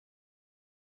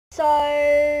So,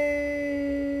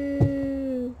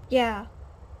 yeah,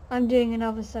 I'm doing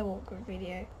another So Awkward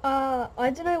video. I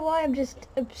don't know why I'm just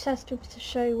obsessed with the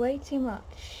show way too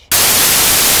much.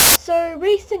 So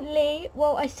recently,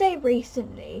 well, I say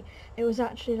recently, it was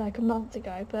actually like a month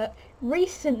ago, but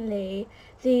recently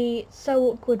the So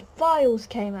Awkward files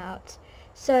came out.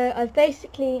 So I've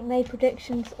basically made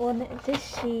predictions on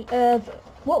this sheet of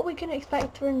what we can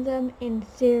expect from them in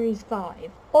Series 5.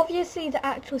 Obviously the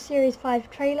actual Series 5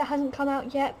 trailer hasn't come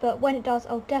out yet, but when it does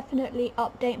I'll definitely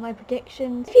update my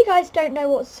predictions. If you guys don't know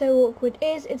what So Awkward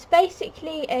is, it's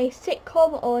basically a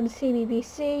sitcom on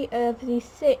CBBC of these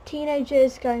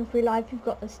teenagers going through life. You've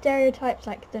got the stereotypes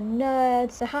like the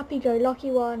nerds, the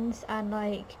happy-go-lucky ones, and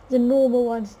like the normal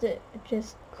ones that are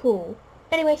just cool.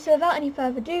 Anyway, so without any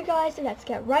further ado guys, let's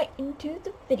get right into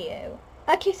the video.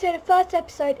 Okay, so the first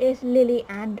episode is Lily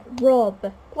and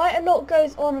Rob. Quite a lot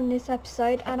goes on in this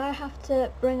episode and I have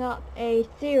to bring up a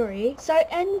theory. So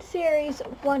in series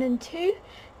 1 and 2,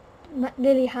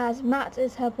 Lily has Matt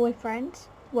as her boyfriend.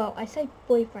 Well, I say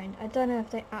boyfriend, I don't know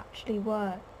if they actually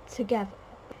were together.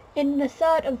 In the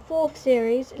 3rd and 4th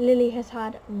series, Lily has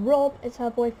had Rob as her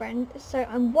boyfriend. So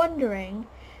I'm wondering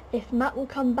if Matt will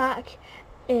come back,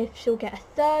 if she'll get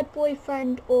a 3rd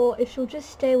boyfriend, or if she'll just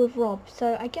stay with Rob.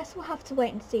 So I guess we'll have to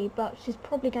wait and see, but she's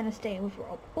probably going to stay with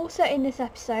Rob. Also in this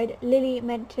episode, Lily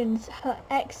mentions her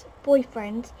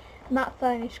ex-boyfriend, Matt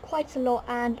Furnish, quite a lot,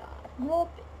 and Rob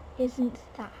isn't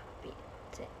that happy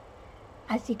at it,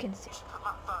 as you can see.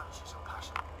 Matt Furnish is your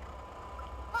passion.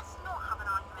 Let's not have an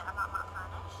argument about Matt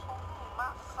Furnish. Oh,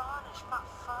 Matt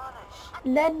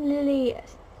Furnish. Then Lily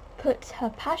puts her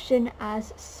passion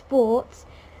as sports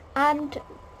and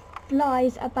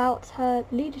lies about her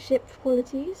leadership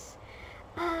qualities,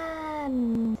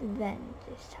 and then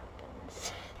this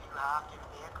happens. You have given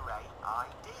me a great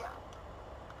idea.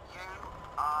 You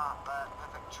are the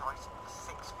perfect choice for the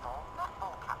 6th form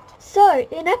netball captain. So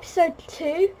in episode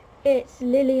 2, it's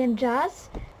Lily and Jazz.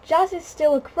 Jazz is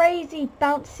still a crazy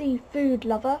bouncy food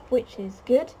lover, which is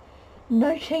good.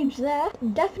 No change there.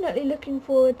 Definitely looking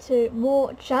forward to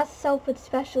more Jazz Selford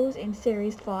specials in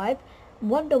series 5.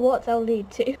 Wonder what they'll lead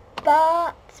to.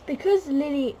 But because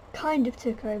Lily kind of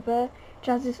took over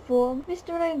Jazz's form, Mr.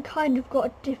 Malone kind of got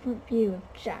a different view of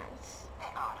Jazz.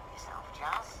 Get on with yourself,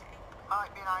 Jazz.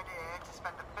 Might be an idea to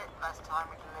spend a bit less time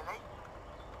with Lily.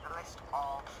 A list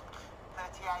of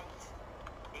 38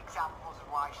 examples of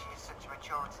why she is such a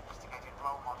mature and sophisticated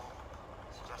role model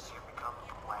suggests you become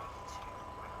way too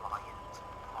reliant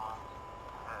on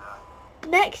her.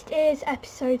 Next is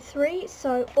episode 3,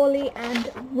 so Ollie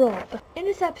and Rob. In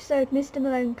this episode, Mr.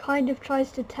 Malone kind of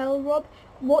tries to tell Rob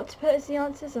what to put as the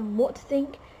answers and what to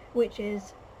think, which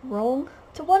is wrong.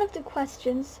 To one of the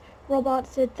questions, Rob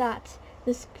answered that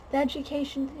the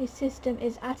education system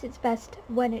is at its best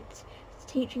when it's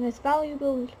teaching us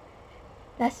valuable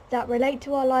lessons that relate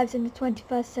to our lives in the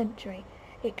 21st century.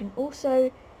 It can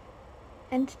also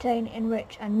entertain,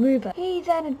 enrich and move us. He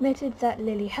then admitted that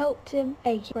Lily helped him,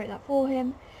 he wrote that for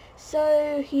him,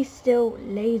 so he's still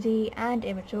lazy and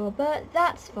immature, but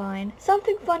that's fine.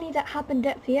 Something funny that happened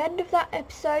at the end of that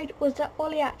episode was that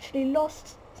Ollie actually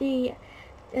lost the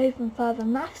Even Further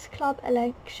Maths Club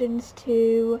elections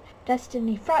to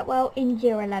Destiny Fretwell in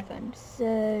year 11,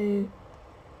 so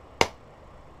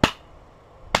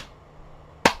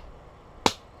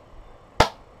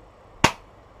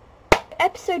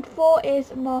Episode 4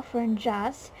 is Martha and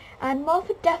Jazz, and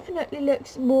Martha definitely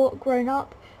looks more grown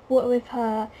up with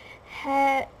her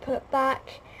hair put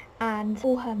back and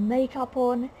all her makeup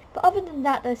on, but other than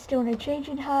that there's still no change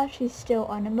in her. She's still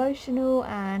unemotional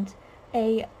and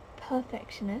a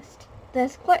perfectionist.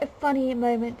 There's quite a funny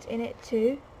moment in it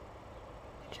too,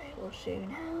 which I will show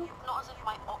now. Not as if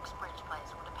my Oxbridge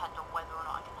plays will depend on whether or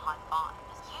not I can high five.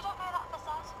 You don't know that for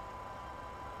certain.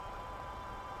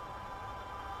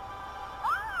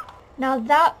 Now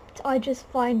that I just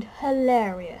find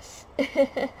hilarious.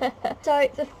 So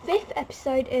the 5th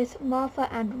episode is Martha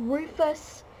and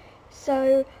Rufus.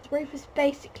 So Rufus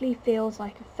basically feels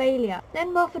like a failure.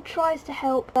 Then Martha tries to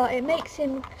help, but it makes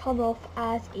him come off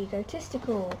as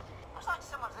egotistical. It's like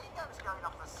someone's ego's going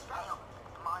off the scale.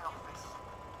 My office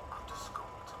after school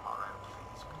tomorrow,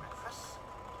 please, Rufus.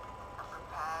 And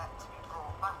prepare to be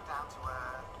brought back down to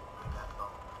earth with a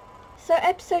book. So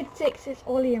episode 6 is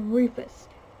Ollie and Rufus.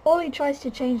 Ollie tries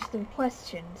to change the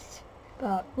questions,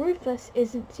 but Rufus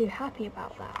isn't too happy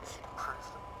about that. Prove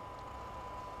them.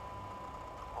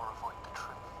 Or avoid the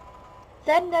truth.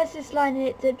 Then there's this line in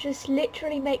it that just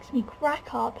literally makes me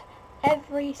crack up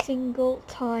every single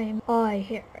time I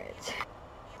hear it.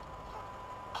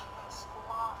 Kiss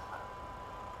Martha.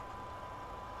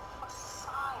 For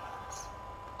science.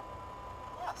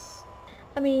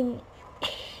 mean,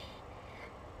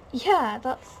 yeah,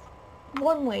 that's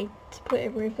one way to put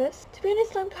it, Rufus. To be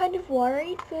honest, I'm kind of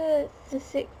worried for the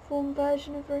sixth form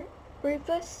version of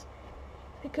Rufus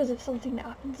because of something that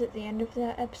happens at the end of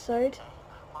the episode.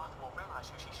 Martha will realise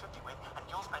who she should be with, and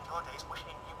you'll spend your days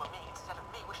wishing you were me instead of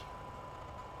me wishing...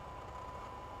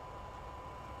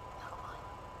 Never mind.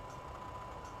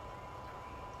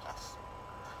 Yes,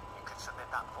 you could submit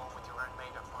that form with your own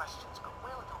made-up questions, but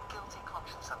will your guilty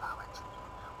conscience allow it?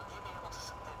 Will you be able to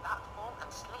submit that form and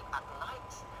sleep at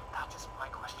night? That is my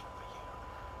question for you,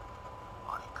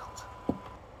 Ollie Colton.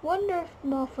 Wonder if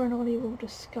Martha and Ollie will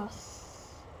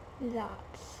discuss that.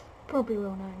 Probably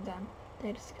will, knowing them.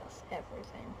 They discuss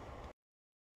everything.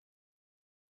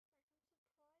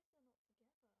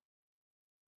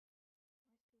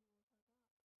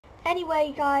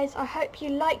 Anyway guys, I hope you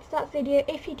liked that video.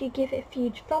 If you did, give it a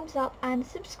huge thumbs up and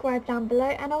subscribe down below,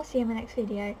 and I'll see you in my next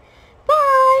video.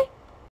 Bye!